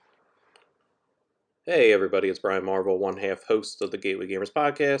Hey everybody, it's Brian Marvel, one half host of the Gateway Gamers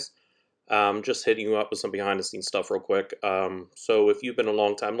podcast. Just hitting you up with some behind the scenes stuff real quick. So if you've been a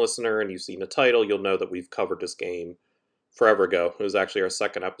long time listener and you've seen the title, you'll know that we've covered this game forever ago. It was actually our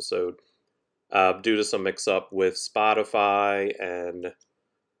second episode. Due to some mix up with Spotify and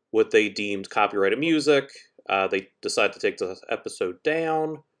what they deemed copyrighted music, they decided to take the episode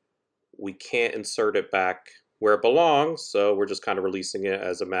down. We can't insert it back where it belongs, so we're just kind of releasing it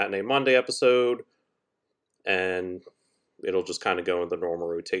as a Matinee Monday episode, and it'll just kind of go in the normal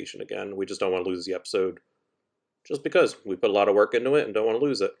rotation again. We just don't want to lose the episode just because we put a lot of work into it and don't want to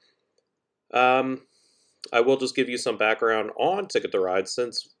lose it. Um, I will just give you some background on Ticket to Ride.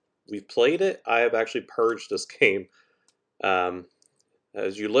 Since we've played it, I have actually purged this game. Um,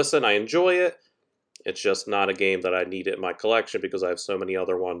 as you listen, I enjoy it. It's just not a game that I need in my collection because I have so many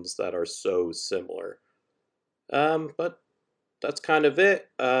other ones that are so similar. But that's kind of it.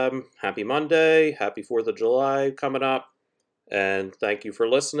 Happy Monday. Happy 4th of July coming up. And thank you for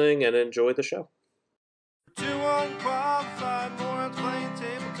listening and enjoy the show. Two unqualified morons playing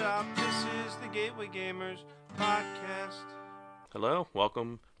tabletop. This is the Gateway Gamers podcast. Hello,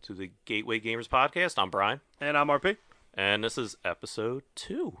 welcome to the Gateway Gamers podcast. I'm Brian. And I'm RP. And this is episode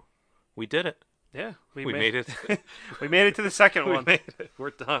 2. We did it. Yeah, We made it. We made it to the second We one. made it.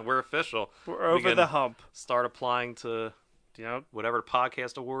 We're done. We're official. We're over the hump. Start applying to whatever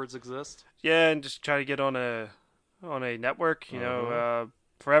podcast awards exist. Yeah, and just try to get on a network.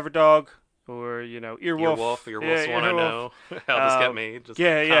 Forever Dog or Earwolf. Earwolf's the one I know. How this get me? Just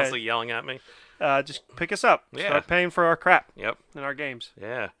constantly yelling at me. Just pick us up. Yeah. Start paying for our crap. Yep. In our games.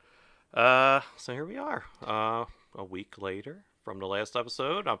 Yeah. So here we are. A week later from the last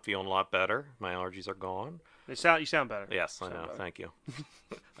episode. I'm feeling a lot better. My allergies are gone. You sound better. Yes, I know. Better. Thank you.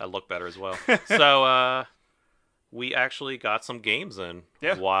 I look better as well. So, we actually got some games in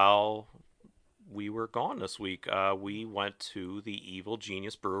while we were gone this week. We went to the Evil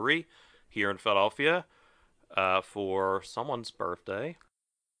Genius Brewery here in Philadelphia for someone's birthday.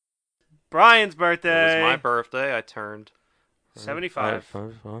 Brian's birthday. It was my birthday. I turned 75.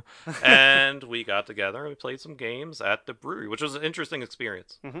 And we got together and we played some games at the brewery, which was an interesting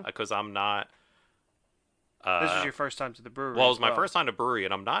experience because I'm not... this is your first time to the brewery. Well, it was my first time to brewery,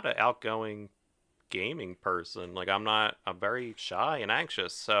 and I'm not an outgoing gaming person. Like, I'm very shy and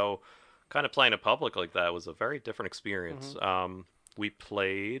anxious, so kind of playing in public like that was a very different experience. We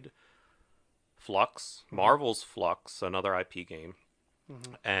played Flux, Marvel's Flux, another IP game,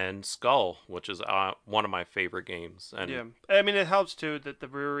 and Skull, which is one of my favorite games. And yeah, I mean, it helps too that the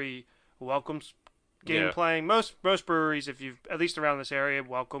brewery welcomes game playing. Most breweries, if you've at least around this area,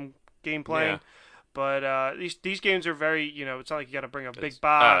 welcome game playing. Yeah. But these games are very, it's not like you got to bring a big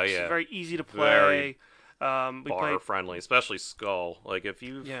box. It's very easy to play. Bar friendly, especially Skull. Like if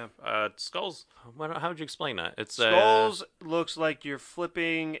you, Skull's. How would you explain that? It's Skulls looks like you're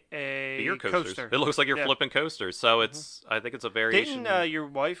flipping a beer coaster. It looks like you're flipping coasters. So it's. I think it's a variation. Didn't your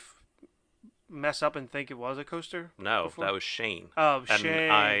wife mess up and think it was a coaster? No, before? That was Shane. Oh, and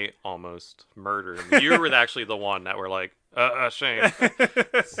Shane! I almost murdered him. You were actually the one that were like. Shane.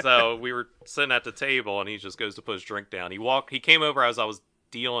 So we were sitting at the table, and he just goes to put his drink down. He came over as I was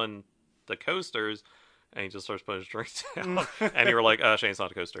dealing the coasters, and he just starts putting his drink down. And you were like, Shane's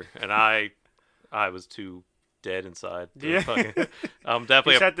not a coaster. And I was too dead inside. Definitely.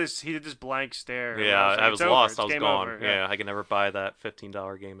 He did this blank stare. Yeah, I was lost. I was gone. Over, yeah, I can never buy that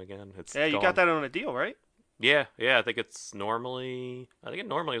 $15 game again. It's you gone. got that on a deal, right? Yeah. I think it normally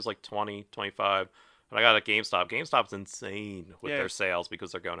was like 20, 25. But I got it at GameStop. GameStop's insane with their sales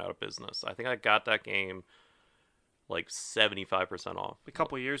because they're going out of business. I think I got that game like 75% off. A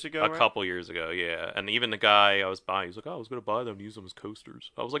couple years ago, A couple years ago, yeah. And even the guy I was buying, he was like, I was going to buy them and use them as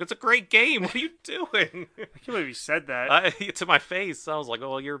coasters. I was like, it's a great game. What are you doing? I can't believe you said that. To my face. I was like,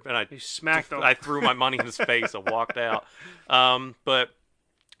 oh, you're... And you smacked him. I threw my money in his face and walked out. But...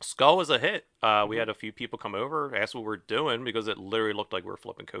 Skull was a hit. We had a few people come over, ask what we're doing, because it literally looked like we were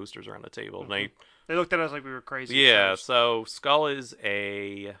flipping coasters around the table. And they looked at us like we were crazy. Yeah, so Skull is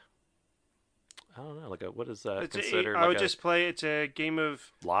I don't know, what is that considered? I would just play, it's a game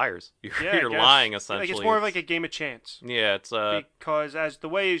of... liars. You're lying, essentially. Like it's more of like a game of chance. Yeah, it's... because as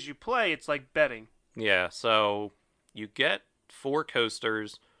you play, it's like betting. Yeah, so you get 4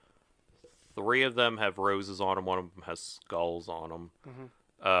 coasters. 3 of them have roses on them. 1 of them has skulls on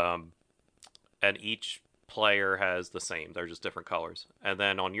them. And each player has the same. They're just different colors. And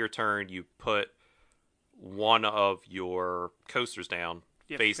then on your turn, you put one of your coasters down,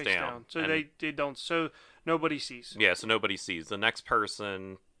 face down. So they don't. So nobody sees. Yeah, so nobody sees. The next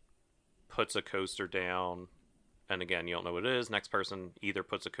person puts a coaster down, and again, you don't know what it is. Next person either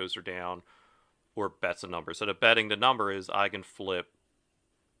puts a coaster down or bets a number. So the betting the number is I can flip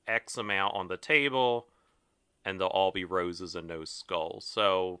X amount on the table, and they'll all be roses and no skulls.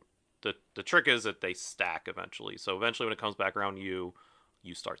 So the trick is that they stack eventually. So eventually, when it comes back around you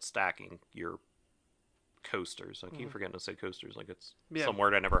start stacking your coasters. I keep forgetting to say coasters, like it's some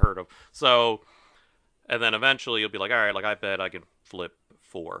word I never heard of. So, and then eventually you'll be like, all right, like I bet I can flip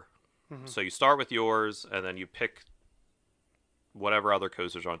 4. So you start with yours, and then you pick whatever other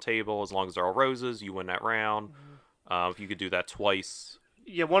coasters are on table. As long as they're all roses, you win that round. If you could do that twice,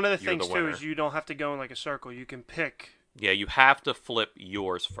 yeah. One of the you're the things too winner. is you don't have to go in like a circle. You can pick. Yeah, you have to flip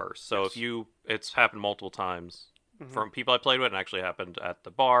yours first. So Yes. it's happened multiple times from people I played with, and actually happened at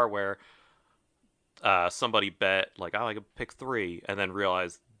the bar where somebody bet like, oh, I could pick 3, and then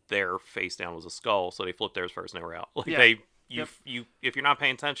realized their face down was a skull, so they flipped theirs first and they were out. Like you if you're not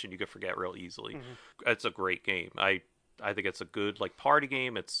paying attention, you could forget real easily. It's a great game. I think it's a good like party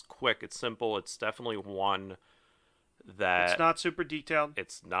game. It's quick, it's simple. It's definitely one that it's not super detailed.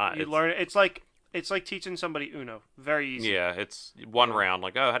 It's not. You learn. It's like teaching somebody Uno. Very easy. Yeah, it's one round.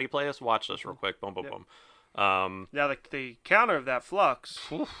 Like, oh, how do you play this? Watch this real quick. Boom, boom, boom. Now the counter of that Flux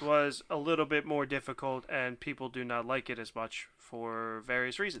was a little bit more difficult, and people do not like it as much for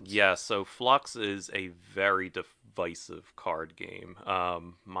various reasons. Yeah, so Flux is a very divisive card game.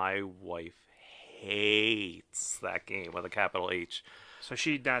 My wife hates that game with a capital H. So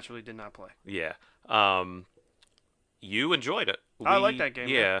she naturally did not play. Yeah. You enjoyed it. I like that game.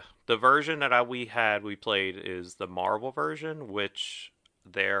 Yeah. The version that we played is the Marvel version, which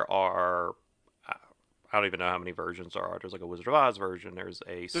there are I don't even know how many versions there are. There's like a Wizard of Oz version. There's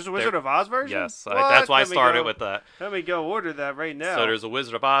a Wizard of Oz version? Yes. That's why I started with that. Let me go order that right now. So there's a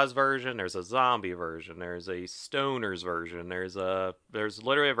Wizard of Oz version. There's a zombie version. There's a Stoners version. There's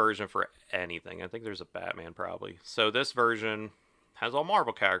literally a version for anything. I think there's a Batman probably. So this version has all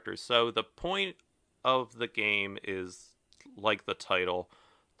Marvel characters. So the point of the game is, like the title,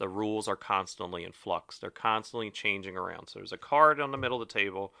 the rules are constantly in flux. They're constantly changing around. So there's a card on the middle of the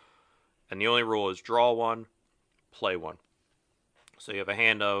table, and the only rule is draw 1, play 1. So you have a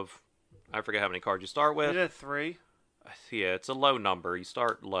hand of, I forget how many cards you start with. Is it 3? Yeah, it's a low number. You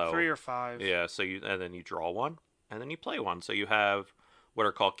start low. 3 or 5. Yeah, and then you draw 1, and then you play 1. So you have what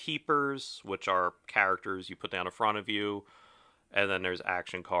are called keepers, which are characters you put down in front of you. And then there's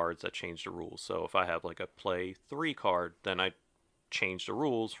action cards that change the rules. So if I have like a play 3 card, then I change the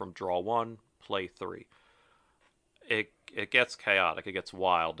rules from draw 1, play 3. It gets chaotic. It gets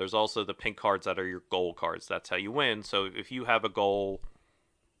wild. There's also the pink cards that are your goal cards. That's how you win. So if you have a goal,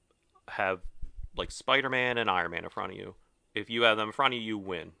 have like Spider-Man and Iron Man in front of you. If you have them in front of you, you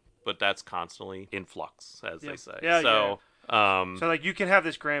win. But that's constantly in flux, as they say. Yeah, so, so like you can have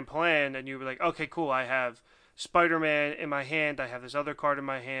this grand plan, and you'll be like, okay, cool. I have Spider-Man in my hand. I have this other card in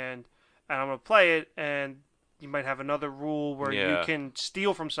my hand, and I'm gonna play it. And you might have another rule where you can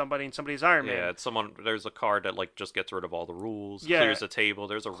steal from somebody, and somebody's Iron Man. Yeah, it's there's a card that like just gets rid of all the rules, clears the table.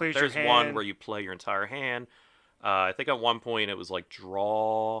 There's your one where you play your entire hand. I think at one point it was like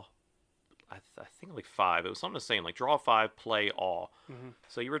draw. I think like 5. It was something the same, like draw 5, play all.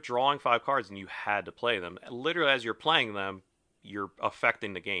 So you were drawing 5 cards and you had to play them. Literally, as you're playing them, you're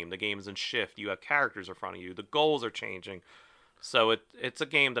affecting the game. The game is in shift. You have characters in front of you. The goals are changing. So it's a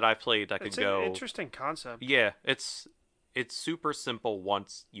game that I played that could go. It's an interesting concept. Yeah, it's super simple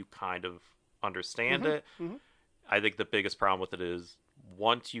once you kind of understand it. I think the biggest problem with it is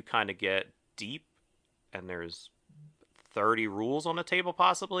once you kind of get deep and there's 30 rules on the table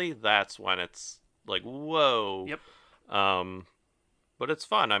possibly, that's when it's like, whoa. Yep. But it's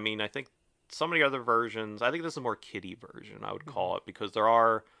fun. I mean, I think some of the other versions, I think this is a more kiddie version, I would call it, because there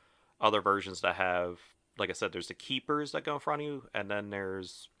are other versions that have, like I said, there's the keepers that go in front of you, and then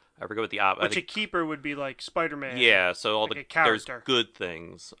there's, I forget what the Which a keeper would be like Spider-Man. Yeah, so all like there's good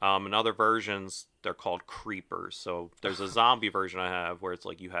things. In other versions, they're called creepers. So there's a zombie version I have where it's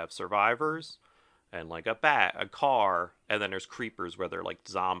like you have survivors and like a bat, a car, and then there's creepers where they're like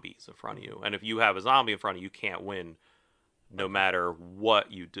zombies in front of you. And if you have a zombie in front of you, you can't win no matter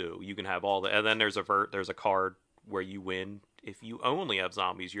what you do. You can have all the, and then there's a card where you win if you only have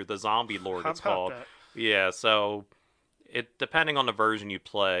zombies. You're the zombie lord, it's called. That? Yeah, so it depending on the version you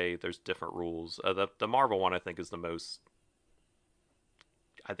play, there's different rules. The Marvel one I think is the most,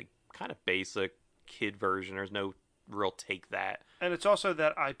 I think, kind of basic kid version. There's no real take that. And it's also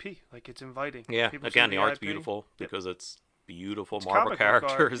that IP, like it's inviting. Yeah, People again, see the art's IP. beautiful because it's beautiful It's Marvel comic book art.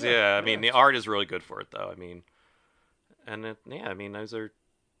 characters. Yeah, I mean the art is really good for it though. I mean, and I mean those are,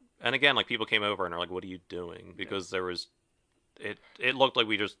 and again, like people came over and are like, "What are you doing?" Because it looked like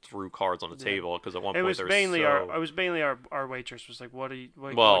we just threw cards on the table because at one It point was there was mainly so. It was mainly our waitress was like, what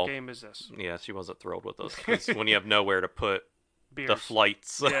Well, game is this? yeah, she wasn't thrilled with us because when you have nowhere to put the Beers.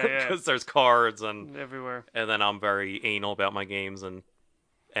 flights Yeah. because there's cards Everywhere. and then I'm very anal about my games and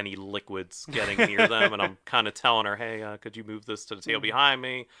any liquids getting near them, and I'm kind of telling her, hey, could you move this to the table behind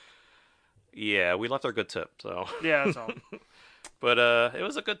me? Yeah, we left her a good tip, so. Yeah, that's all. But it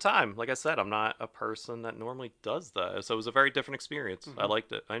was a good time. Like I said, I'm not a person that normally does that, so it was a very different experience. I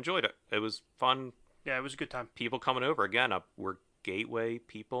liked it. I enjoyed it. It was fun. Yeah, it was a good time. People coming over again. We're gateway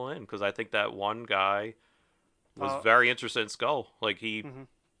people in because I think that one guy was very interested in Skull. Like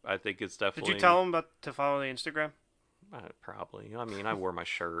I think it's definitely. Did you tell him about to follow the Instagram? Probably. I mean, I wore my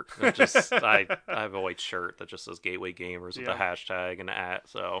shirt. I have a white shirt that just says Gateway Gamers with the hashtag and the @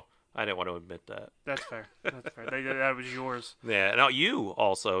 so I didn't want to admit that. That's fair. That's fair. That was yours. Yeah. Now you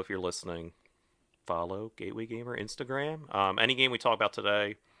also, if you're listening, follow Gateway Gamer Instagram. Any game we talk about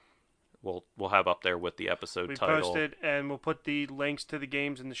today, we'll have up there with the episode title. We posted, and we'll put the links to the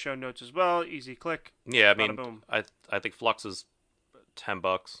games in the show notes as well. Easy click. Yeah, I mean, boom. I think Flux is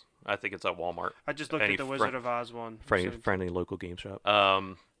 $10. I think it's at Walmart. I just looked at the Wizard of Oz one. Friendly local game shop.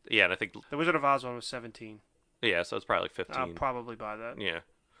 Yeah, and I think the Wizard of Oz one was 17. Yeah, so it's probably like 15. I'll probably buy that. Yeah.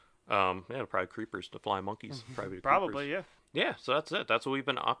 Yeah, probably creepers to flying monkeys. Probably, yeah. Yeah, so that's it. That's what we've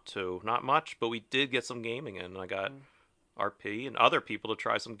been up to. Not much, but we did get some gaming in. I got RP and other people to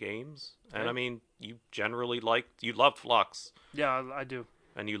try some games. And I mean, you generally you loved Flux. Yeah, I do.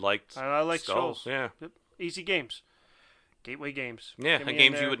 And you liked I like Skulls. Yeah. Yep. Easy games. Gateway games. Yeah, and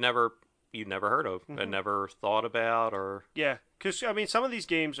games you'd never heard of and never thought about or. Yeah, because I mean, some of these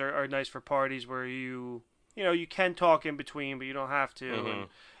games are nice for parties where you can talk in between, but you don't have to. And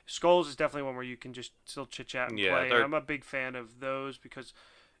Skulls is definitely one where you can just still chit chat and play. And I'm a big fan of those because,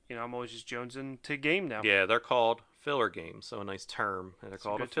 I'm always just jonesing to game now. Yeah, they're called filler games, so a nice term. And they're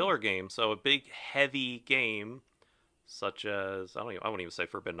called a filler game, so a big heavy game, such as I won't even say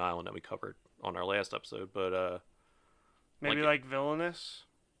Forbidden Island that we covered on our last episode, but maybe like Villainous.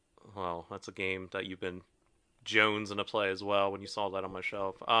 Well, that's a game that you've been jonesing to play as well when you saw that on my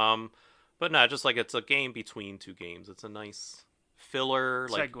shelf. But no, just like it's a game between two games. It's a nice filler.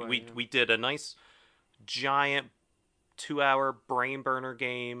 Like we did a nice giant 2-hour brain burner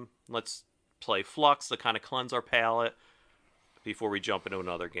game. Let's play Flux to kind of cleanse our palate before we jump into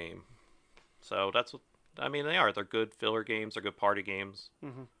another game. So that's what I mean. They are. They're good filler games. They're good party games.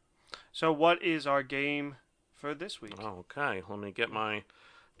 Mm-hmm. So what is our game for this week? Okay, let me get my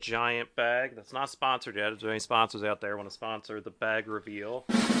giant bag. That's not sponsored yet. If there's any sponsors out there want to sponsor the bag reveal.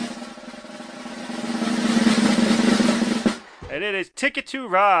 And it is Ticket to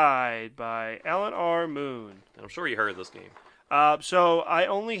Ride by Alan R. Moon. I'm sure you heard of this game. So I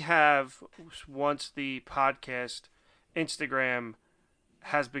only have once the podcast Instagram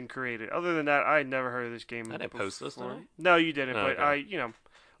has been created. Other than that, I had never heard of this game. I didn't post this, did I? No, you didn't. Oh, but okay.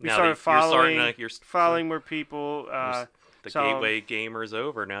 We now started following more people. The gateway gamer's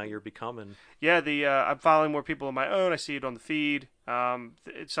over. Now you're becoming. Yeah, I'm following more people on my own. I see it on the feed.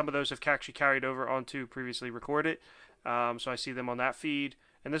 Some of those have actually carried over onto previously recorded. So I see them on that feed.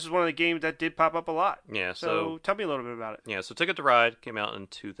 And this is one of the games that did pop up a lot. Yeah, so tell me a little bit about it. Yeah, so Ticket to Ride came out in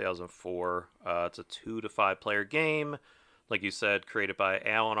 2004. It's a 2 to 5 player game. Like you said, created by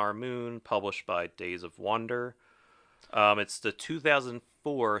Alan R. Moon, published by Days of Wonder. It's the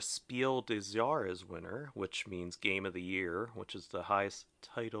 2004 Spiel des Jahres winner, which means Game of the Year, which is the highest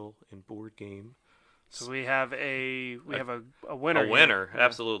title in board game. So we have a winner. A winner, here.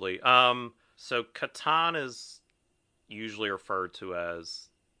 absolutely. So Catan is usually referred to as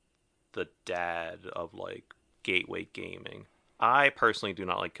the dad of like gateway gaming. I personally do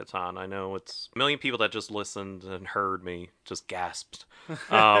not like Catan. I know it's a million people that just listened and heard me just gasped.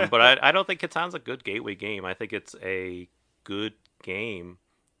 But I don't think Catan's a good gateway game. I think it's a good game,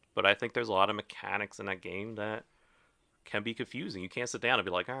 but I think there's a lot of mechanics in that game that can be confusing. You can't sit down and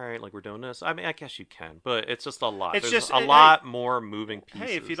be like, all right, like we're doing this. I mean, I guess you can, but it's just a lot. There's a lot more moving pieces.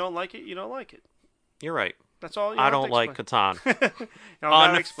 Hey, if you don't like it, you don't like it. You're right. That's all. I don't like Catan.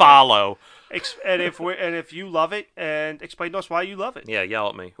 Unfollow. And if you love it, and explain to us why you love it. Yeah, yell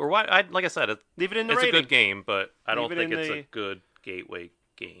at me. Or why? Like I said, leave it in the rating. It's a good game, but I don't think it's a good gateway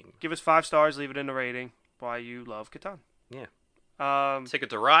game. Give us 5 stars. Leave it in the rating. Why you love Catan. Yeah.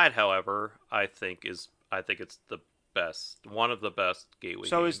 Ticket to Ride, however, I think it's the best, one of the best gateway.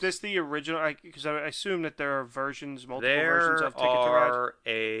 So games. Is this the original? Because I assume that there are multiple versions of Ticket to Ride. There are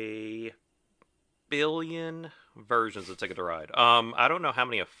a billion versions of Ticket to Ride. I don't know how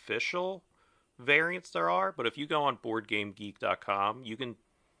many official variants there are, but if you go on BoardGameGeek.com, you can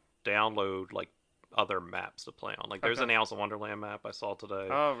download like other maps to play on. Like there's an Alice in Wonderland map I saw today.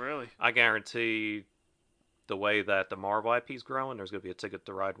 Oh, really? I guarantee the way that the Marvel IP's growing, there's gonna be a Ticket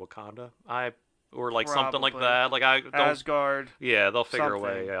to Ride Wakanda. Or like something like Probably. that. Like I don't. Asgard. Yeah, they'll figure something.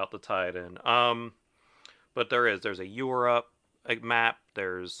 a way out to tie it in. But there's a Europe map.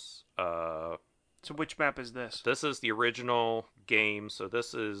 There's So which map is this? This is the original game. So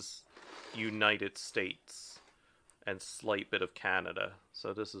this is United States and slight bit of Canada.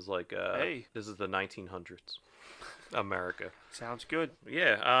 So this is like this is the 1900s America. Sounds good.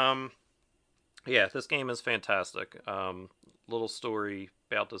 Yeah. Yeah, this game is fantastic. Little story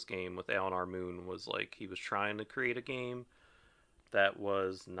about this game with Alan R. Moon was like he was trying to create a game that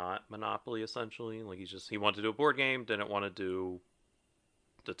was not Monopoly essentially. Like he wanted to do a board game, didn't want to do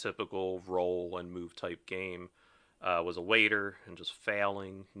the typical roll and move type game. Was a waiter and just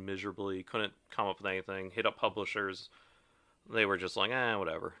failing miserably. Couldn't come up with anything. Hit up publishers. They were just like,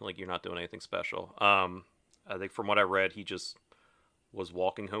 whatever. Like you're not doing anything special. I think from what I read, he just was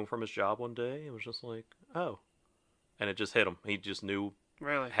walking home from his job one day and was just like, oh. And it just hit him. He just knew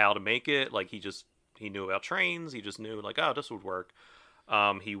how to make it. Like he knew about trains. He just knew like, oh, this would work.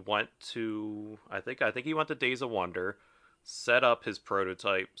 He went to I think he went to Days of Wonder, set up his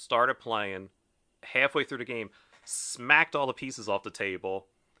prototype, started playing. Halfway through the game, smacked all the pieces off the table,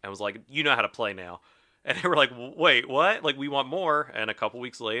 and was like, you know how to play now. And they were like, wait, what? Like we want more. And a couple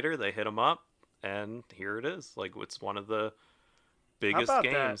weeks later, they hit him up, and here it is. Like it's one of the biggest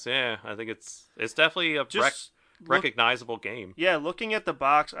games. That? Yeah, I think it's definitely a recognizable game. Yeah, looking at the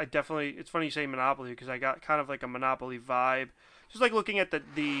box, it's funny you say Monopoly because I got kind of like a Monopoly vibe. Just like looking at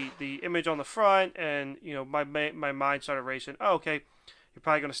the image on the front, and my mind started racing. Oh, okay, you're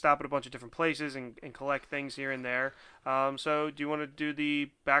probably going to stop at a bunch of different places and collect things here and there. So do you want to do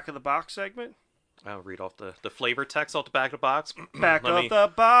the back of the box segment? I'll read off the flavor text off the back of the box. Back of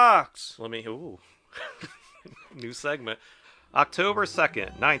the box. Ooh. New segment. October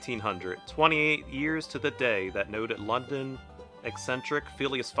 2nd, 1900, 28 years to the day that noted London eccentric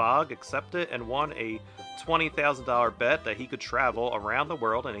Phileas Fogg accepted and won a $20,000 bet that he could travel around the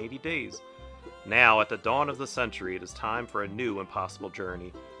world in 80 days. Now, at the dawn of the century, it is time for a new impossible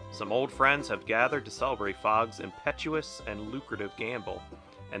journey. Some old friends have gathered to celebrate Fogg's impetuous and lucrative gamble,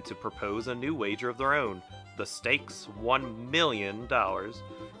 and to propose a new wager of their own. The stakes, $1 million.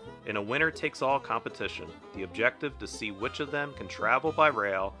 In a winner-takes-all competition, the objective to see which of them can travel by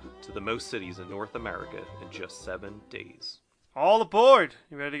rail to the most cities in North America in just 7 days. All aboard!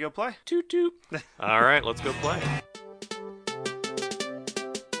 You ready to go play? Toot toot! All right, let's go play.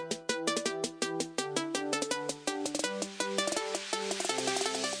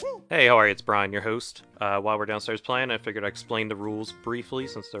 Hey, how are you? It's Brian, your host. While we're downstairs playing, I figured I'd explain the rules briefly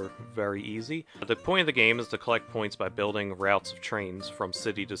since they're very easy. The point of the game is to collect points by building routes of trains from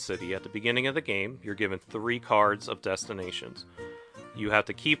city to city. At the beginning of the game, you're given 3 cards of destinations. You have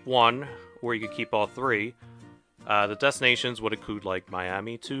to keep one, or you could keep all 3. The destinations would include like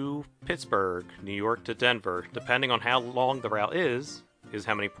Miami to Pittsburgh, New York to Denver. Depending on how long the route is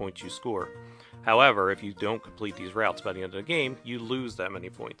how many points you score. However, if you don't complete these routes by the end of the game, you lose that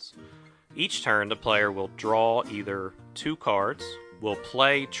many points. Each turn, the player will draw either 2 cards, will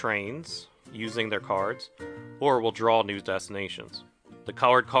play trains using their cards, or will draw new destinations. The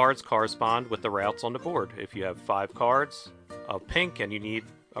colored cards correspond with the routes on the board. If you have 5 cards of pink and you need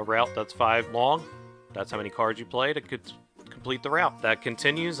a route that's 5 long, that's how many cards you play to complete the route. That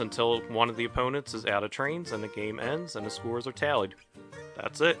continues until one of the opponents is out of trains and the game ends and the scores are tallied.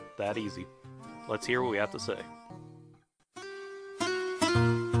 That's it. That easy. Let's hear what we have to say.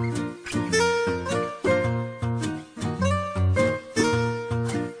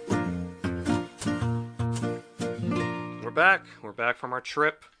 We're back. We're back from our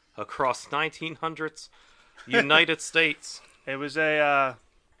trip across 1900s United States. It was a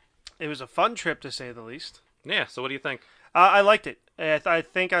fun trip to say the least. Yeah. So what do you think? I liked it. I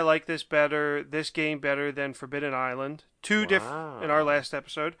think I like this game better than Forbidden Island. In our last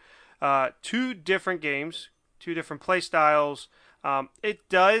episode. 2 different games, 2 different play styles. I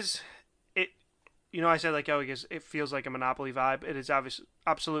said like, I guess it feels like a Monopoly vibe. It is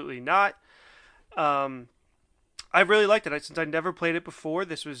absolutely not. I really liked it. Since I never played it before,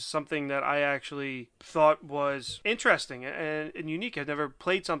 this was something that I actually thought was interesting and unique. I've never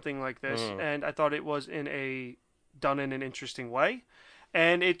played something like this, and I thought it was done in an interesting way.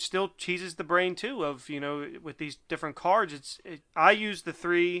 And it still cheeses the brain too. Of with these different cards, I used the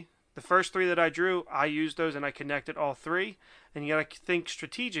first 3 that I drew. I used those and I connected all 3. And you gotta think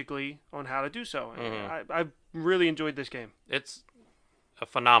strategically on how to do so. I really enjoyed this game. It's a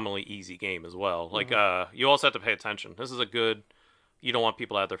phenomenally easy game as well. Like you also have to pay attention. This is a good you don't want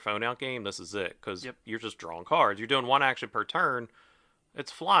people to have their phone out game, this is it. Because Yep. you're just drawing cards. You're doing one action per turn.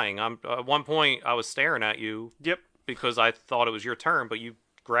 It's flying. At one point, I was staring at you Yep. because I thought it was your turn, but you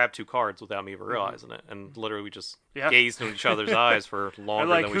grabbed 2 cards without me even realizing it. And literally, we just gazed into each other's eyes for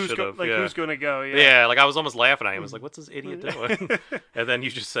longer than we should have. Who's going to go? Yeah, like I was almost laughing at him. I was like, what's this idiot doing? And then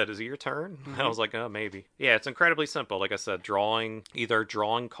you just said, is it your turn? I was like, oh, maybe. Yeah, it's incredibly simple. Like I said, either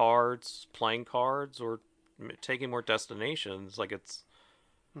drawing cards, playing cards, or taking more destinations. Like it's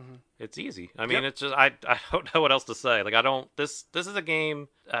easy. I mean, it's just, I don't know what else to say. Like, this is a game,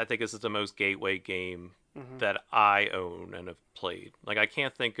 I think this is the most gateway game that I own and have played. Like, I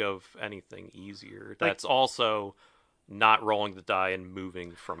can't think of anything easier. That's also not rolling the die and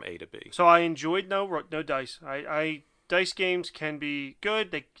moving from A to B. So I enjoyed no dice. I dice games can be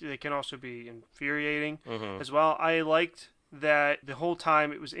good. They can also be infuriating as well. I liked that the whole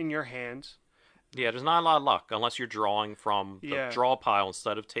time it was in your hands. Yeah, there's not a lot of luck unless you're drawing from the draw pile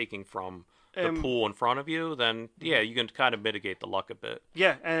instead of taking from the pool in front of you. Then you can kind of mitigate the luck a bit.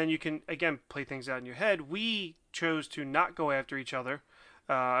 Yeah, and you can again play things out in your head. We chose to not go after each other.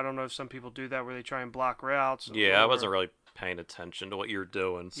 I don't know if some people do that where they try and block routes. Yeah, I wasn't really paying attention to what you're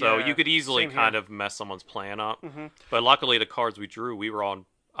doing, so you could easily kind of mess someone's plan up. But luckily, the cards we drew, we were on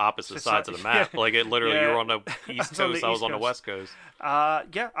opposite sides of the map. Like it literally, you were on the East Coast, I was on the West Coast.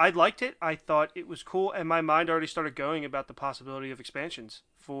 I liked it. I thought it was cool, and my mind already started going about the possibility of expansions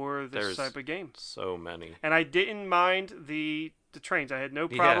for this type of game. So many, and I didn't mind the trains. I had no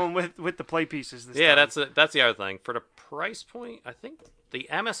problem with the play pieces. This time. That's the other thing. For the price point, I think the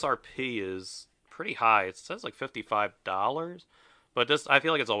MSRP is pretty high. It says like $55, but I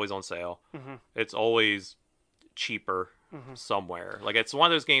feel like it's always on sale. It's always cheaper somewhere. Like it's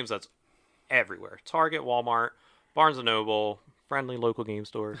one of those games that's everywhere. Target, Walmart, Barnes and Noble, friendly local game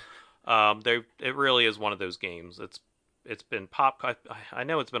store. It really is one of those games. It's been pop. I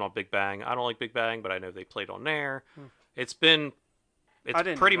know it's been on Big Bang. I don't like Big Bang, but I know they played on there. It's pretty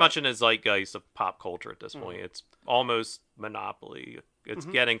much in the zeitgeist of pop culture at this point. It's almost Monopoly. It's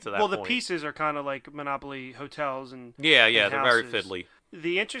getting to that point. Well, the pieces are kind of like Monopoly hotels and they're very houses. fiddly.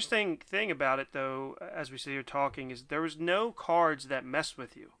 The interesting thing about it, though, as we sit here talking, is there was no cards that mess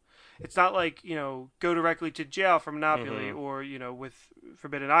with you. It's not like, go directly to jail for Monopoly or, with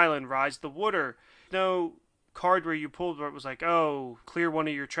Forbidden Island, Rise the Water. No card where you pulled where it was like, oh, clear one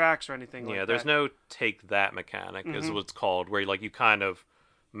of your tracks or anything like that. Yeah, there's no take that mechanic is what it's called, where like you kind of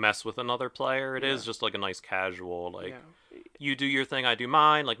mess with another player. It is just like a nice casual, like you do your thing, I do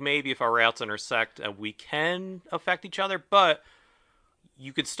mine. Like maybe if our routes intersect, we can affect each other, but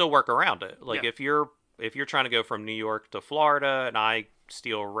you could still work around it. Like if you're trying to go from New York to Florida and I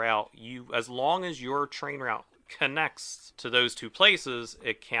steal a route, as long as your train route connects to those two places,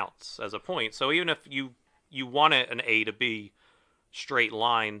 it counts as a point. So even if you want it an A to B straight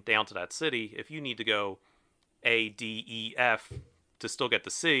line down to that city, if you need to go A, D, E, F to still get the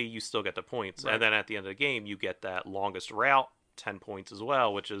C, you still get the points. Right. And then at the end of the game, you get that longest route, 10 points as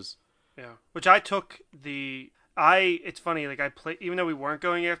well, which is... Yeah. Which I took it's funny, like I play, even though we weren't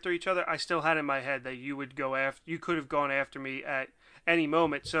going after each other, I still had in my head that you could have gone after me at any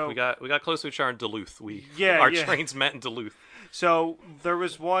moment. So we got close to each other in Duluth. Our trains met in Duluth. So there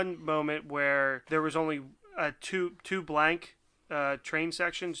was one moment where there was only two blank train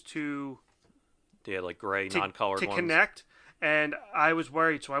sections to like gray non-colored to ones. Connect, and I was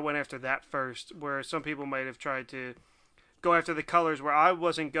worried, so I went after that first. Where some people might have tried to go after the colors, where I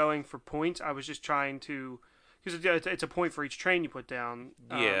wasn't going for points. I was just trying to, because it's a point for each train you put down.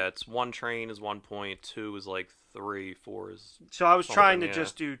 It's one train is 1 point, 2 is like 3, 4 is. So I was trying to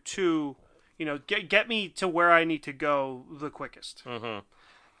just do 2. Get me to where I need to go the quickest.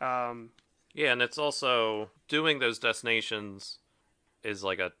 And it's also doing those destinations is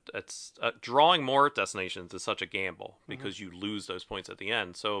like it's drawing more destinations is such a gamble because you lose those points at the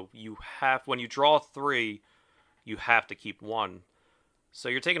end. So when you draw 3, you have to keep 1. So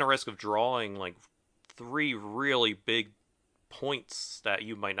you're taking a risk of drawing like 3 really big points that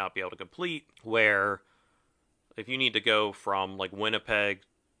you might not be able to complete, where if you need to go from like Winnipeg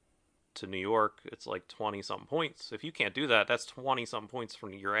to New York, it's like 20-something points. If you can't do that, that's 20-something points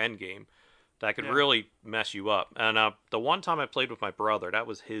from your end game. That could really mess you up. And the one time I played with my brother, that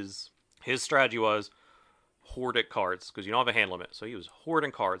was his strategy was hoarded cards, because you don't have a hand limit. So he was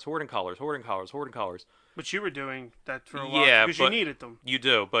hoarding cards, hoarding colors, hoarding colors, hoarding colors. But you were doing that for a while because you needed them. You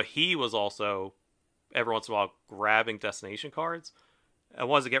do, but he was also every once in a while grabbing destination cards and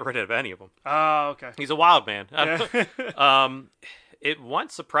wanted to get rid of any of them. Oh, okay. He's a wild man. Yeah. It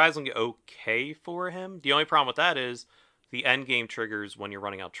went surprisingly okay for him. The only problem with that is the end game triggers when you're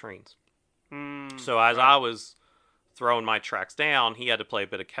running out trains. So as I was throwing my tracks down, he had to play a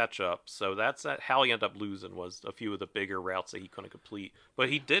bit of catch up. So that's how he ended up losing, was a few of the bigger routes that he couldn't complete. But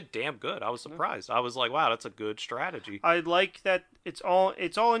he did damn good. I was surprised. I was like, wow, that's a good strategy. I like that it's all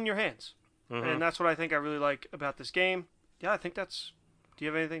in your hands, Mm-hmm. and that's what I think I really like about this game. Yeah, I think that's. Do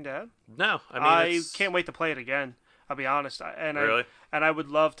you have anything to add? No, I mean I can't wait to play it again. I'll be honest, really. I would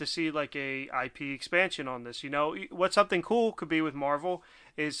love to see like a IP expansion on this. You know, what something cool could be with Marvel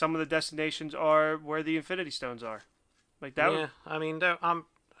is some of the destinations are where the Infinity Stones are. Like that. Yeah, I mean, I'm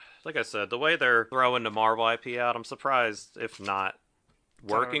like I said, the way they're throwing the Marvel IP out, I'm surprised if not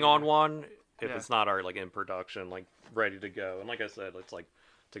working on one, if it's not already like in production, like ready to go. And like I said, it's like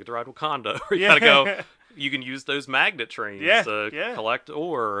Ticket to Ride Wakanda. You gotta go. You can use those magnet trains to collect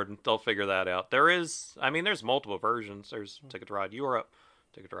ore, and they'll figure that out. There's multiple versions. There's Ticket to Ride Europe,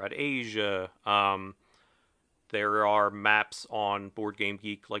 Ticket to Ride Asia. There are maps on Board Game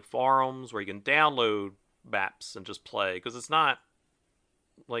Geek like forums where you can download maps and just play, because it's not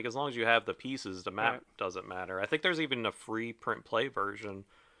like, as long as you have the pieces, the map doesn't matter. I think there's even a free print play version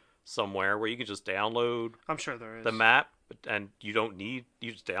somewhere where you can just download. I'm sure there is the map, and you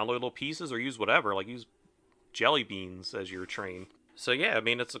just download little pieces or use whatever, like use jelly beans as your train. So yeah, I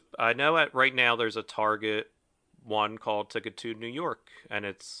mean, I know right now there's a Target one called Ticket to New York, and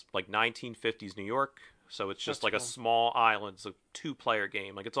it's like 1950s New York. So it's just a small island. It's a 2-player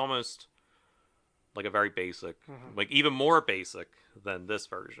game. Like, it's almost like a very basic, like even more basic than this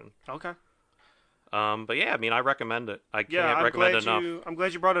version. Okay. But yeah, I mean, I recommend it. I can't recommend it enough. I'm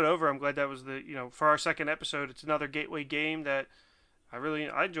glad you brought it over. I'm glad that was for our second episode. It's another gateway game that I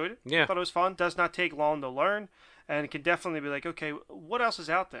enjoyed it. Yeah. I thought it was fun. Does not take long to learn, and it can definitely be like, okay, what else is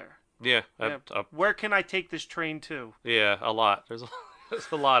out there? Yeah. Where can I take this train to? Yeah, a lot. There's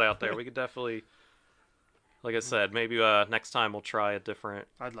a lot out there. We could definitely, like I said, maybe next time we'll try a different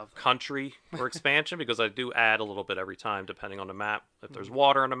country or expansion, because I do add a little bit every time depending on the map. If there's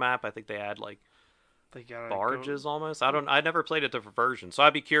water on the map, I think they add like barges almost. I never played a different version, so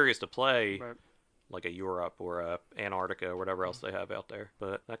I'd be curious to play like a Europe or a Antarctica or whatever else they have out there.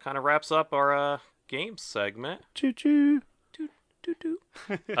 But that kind of wraps up our game segment. Choo choo.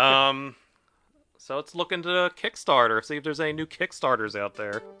 So let's look into Kickstarter, see if there's any new Kickstarters out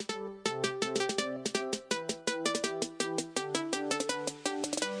there.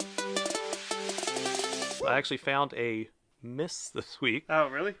 I actually found a miss this week. Oh,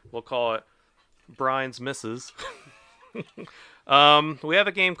 really? We'll call it Brian's Misses. We have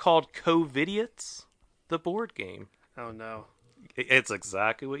a game called COVIDiots, the board game. Oh, no. It's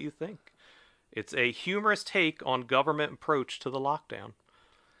exactly what you think. It's a humorous take on government approach to the lockdown.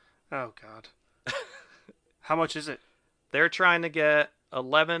 Oh, God. How much is it? They're trying to get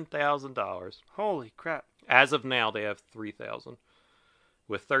 $11,000. Holy crap. As of now, they have $3,000.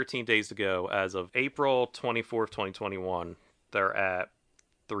 With 13 days to go, as of April 24th, 2021, they're at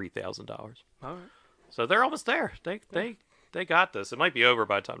 $3,000. All right. So they're almost there. They got this. It might be over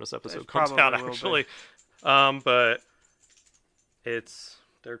by the time this episode comes out, actually. But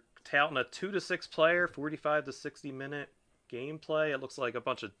they're touting a 2 to 6 player, 45 to 60 minute gameplay. It looks like a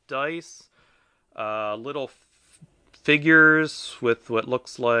bunch of dice, little figures with what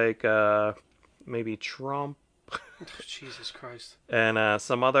looks like maybe Trump. Jesus Christ. And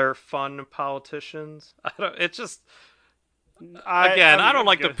some other fun politicians. It's just, I don't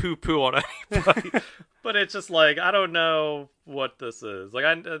like to poo-poo on anybody, but it's just like, I don't know what this is. Like,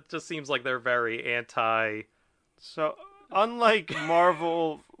 it just seems like they're very anti. So, unlike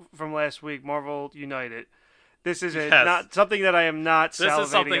Marvel from last week, Marvel United, this is not something that I am not salivating. This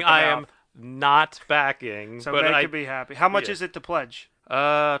is something I am not backing. So they could be happy. How much is it to pledge?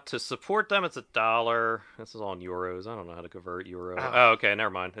 To support them, it's $1. This is all in euros. I don't know how to convert euro. Oh, okay, never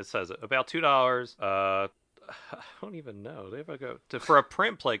mind. It says it. About $2. I don't even know. They have to go for a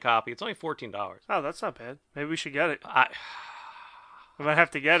print play copy. It's only $14. Oh, that's not bad. Maybe we should get it. I might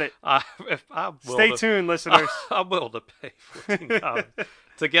have to get it. Stay tuned, listeners. I'm willing to pay $14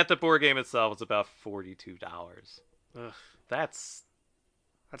 to get the board game itself. It's about $42. Ugh. That's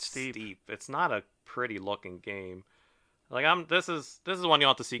steep. It's not a pretty looking game. Like, this is one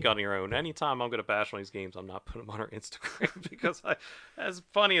you'll have to seek out on your own. Anytime I'm going to bash on these games, I'm not putting them on our Instagram because as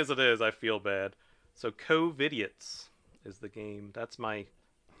funny as it is, I feel bad. So COVIDiots is the game. That's my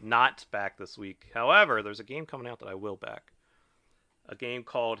not back this week. However, there's a game coming out that I will back. A game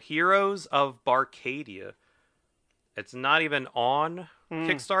called Heroes of Barcadia. It's not even on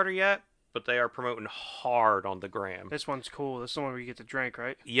Kickstarter yet, but they are promoting hard on the gram. This one's cool. This is the one where you get to drink,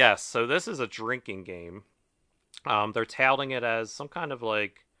 right? Yes. So this is a drinking game. They're touting it as some kind of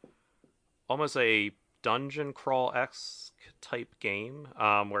like almost a dungeon crawl-esque type game,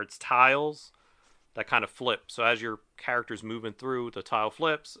 where it's tiles that kind of flip. So as your character's moving through, the tile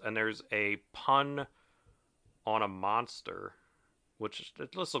flips, and there's a pun on a monster, which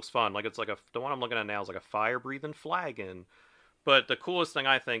it just looks fun. Like it's like the one I'm looking at now is like a fire-breathing flagon. But the coolest thing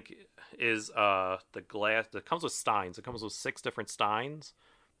I think is the glass that comes with steins. It comes with 6 different steins,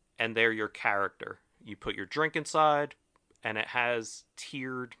 and they're your character. You put your drink inside, and it has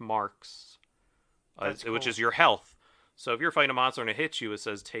tiered marks, Cool. which is your health. So if you're fighting a monster and it hits you, it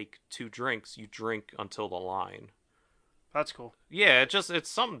says take 2 drinks. You drink until the line. That's cool. Yeah, it's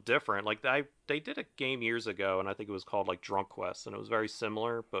something different. Like they did a game years ago, and I think it was called like Drunk Quest, and it was very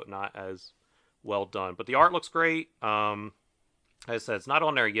similar, but not as well done. But the art looks great. As I said, it's not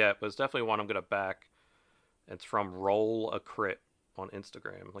on there yet, but it's definitely one I'm gonna back. It's from Roll a Crit on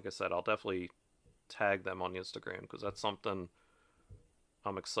Instagram. Like I said, I'll definitely tag them on Instagram because that's something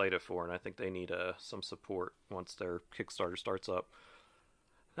I'm excited for, and I think they need some support once their Kickstarter starts up.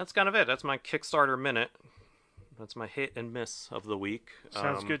 That's kind of it. That's my Kickstarter minute. That's my hit and miss of the week.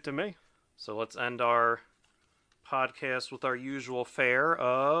 Sounds good to me. So let's end our podcast with our usual fare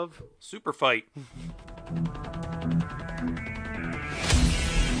of Super Fight.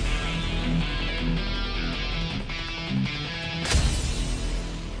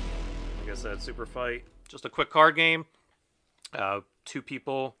 Like I said, Super Fight, just a quick card game. 2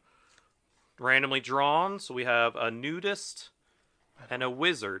 people randomly drawn. So we have a nudist and a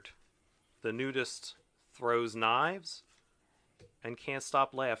wizard. The nudist throws knives and can't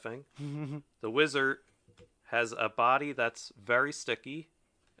stop laughing. The wizard has a body that's very sticky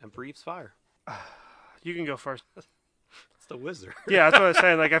and breathes fire. You can go first. It's the wizard. Yeah, that's what I was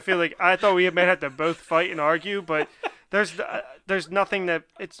saying. Like, I feel like I thought we may have to both fight and argue, but there's nothing that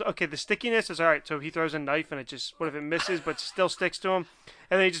it's okay. The stickiness is all right. So he throws a knife and it just what if it misses, but still sticks to him,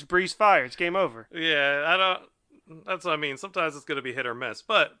 and then he just breathes fire. It's game over. Yeah, I don't. That's what I mean. Sometimes it's going to be hit or miss.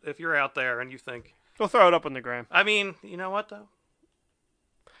 But if you're out there and you think, we'll throw it up on the gram. I mean, you know what though?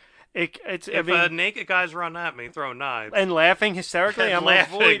 If a naked guy's run at me throwing knives and laughing hysterically, I'm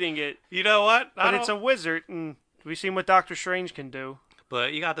avoiding it. You know what? But it's a wizard, and we've seen what Doctor Strange can do.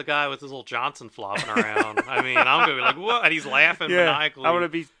 But you got the guy with his little Johnson flopping around. I mean, I'm going to be like, what? And he's laughing maniacally. I'm going to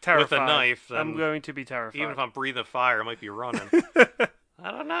be terrified. With a knife. I'm going to be terrified. Even if I'm breathing fire, I might be running.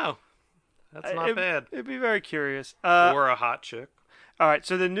 I don't know. That's not bad. It'd be very curious. Or a hot chick. All right,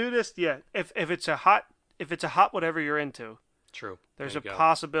 so the nudist, yeah. If it's a hot whatever you're into. True. There's a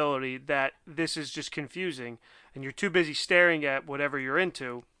possibility that this is just confusing, and you're too busy staring at whatever you're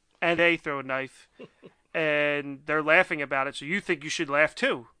into, and they throw a knife, and they're laughing about it, so you think you should laugh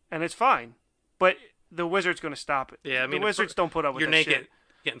too, and it's fine. But the wizard's going to stop it. Yeah, I mean, the wizards don't put up with that shit. You're naked,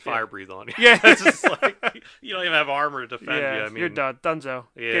 getting fire breathed on you. Yeah. It's just like, you don't even have armor to defend you. I mean, you're done. Dunzo.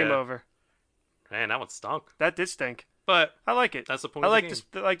 Yeah. Game over. Man, that one stunk. That did stink. But I like it. That's the point of the game.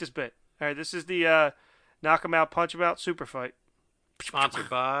 I like this bit. All right, this is the knock 'em out, punch 'em out super fight. Sponsored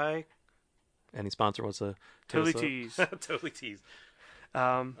by any sponsor wants to Totally Tease. Totally Tease.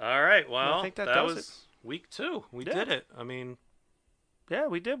 All right, well, I think that was it. Week 2. We did it. I mean, yeah,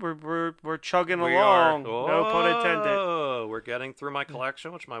 we did. We're chugging along. No pun intended. Oh, we're getting through my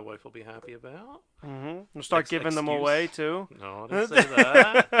collection, which my wife will be happy about. Mm-hmm. We'll start giving them away too. No, I didn't say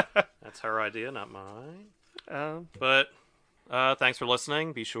that. That's her idea, not mine. But thanks for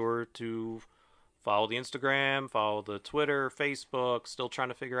listening. Be sure to follow the Instagram, follow the Twitter, Facebook. Still trying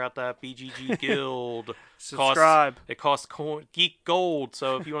to figure out that BGG Guild. Subscribe. It costs Geek Gold.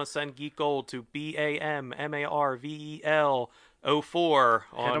 So if you want to send Geek Gold to BAMMARVEL04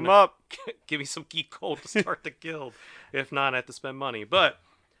 hit them up. Give me some Geek Gold to start the guild. If not, I have to spend money. But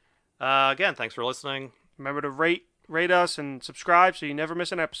again, thanks for listening. Remember to rate us and subscribe so you never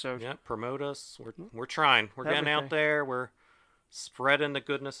miss an episode. Yeah, promote us. We're trying. We're getting out there. We're spreading the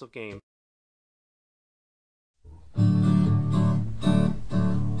goodness of games.